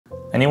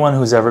Anyone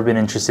who's ever been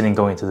interested in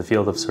going to the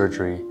field of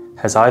surgery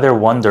has either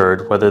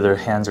wondered whether their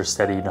hands are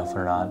steady enough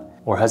or not,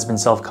 or has been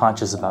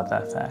self-conscious about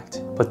that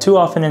fact. But too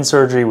often in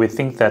surgery, we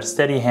think that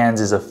steady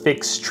hands is a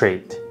fixed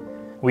trait.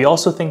 We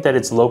also think that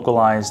it's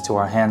localized to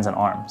our hands and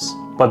arms.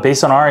 But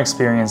based on our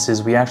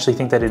experiences, we actually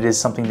think that it is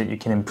something that you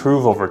can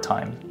improve over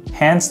time.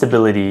 Hand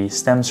stability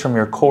stems from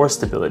your core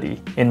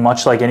stability, in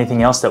much like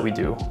anything else that we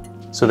do.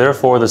 So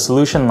therefore, the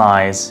solution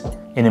lies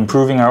in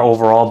improving our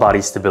overall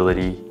body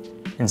stability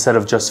instead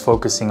of just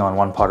focusing on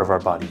one part of our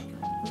body.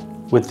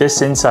 With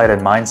this insight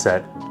and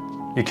mindset,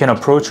 you can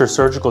approach your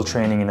surgical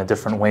training in a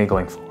different way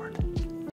going forward.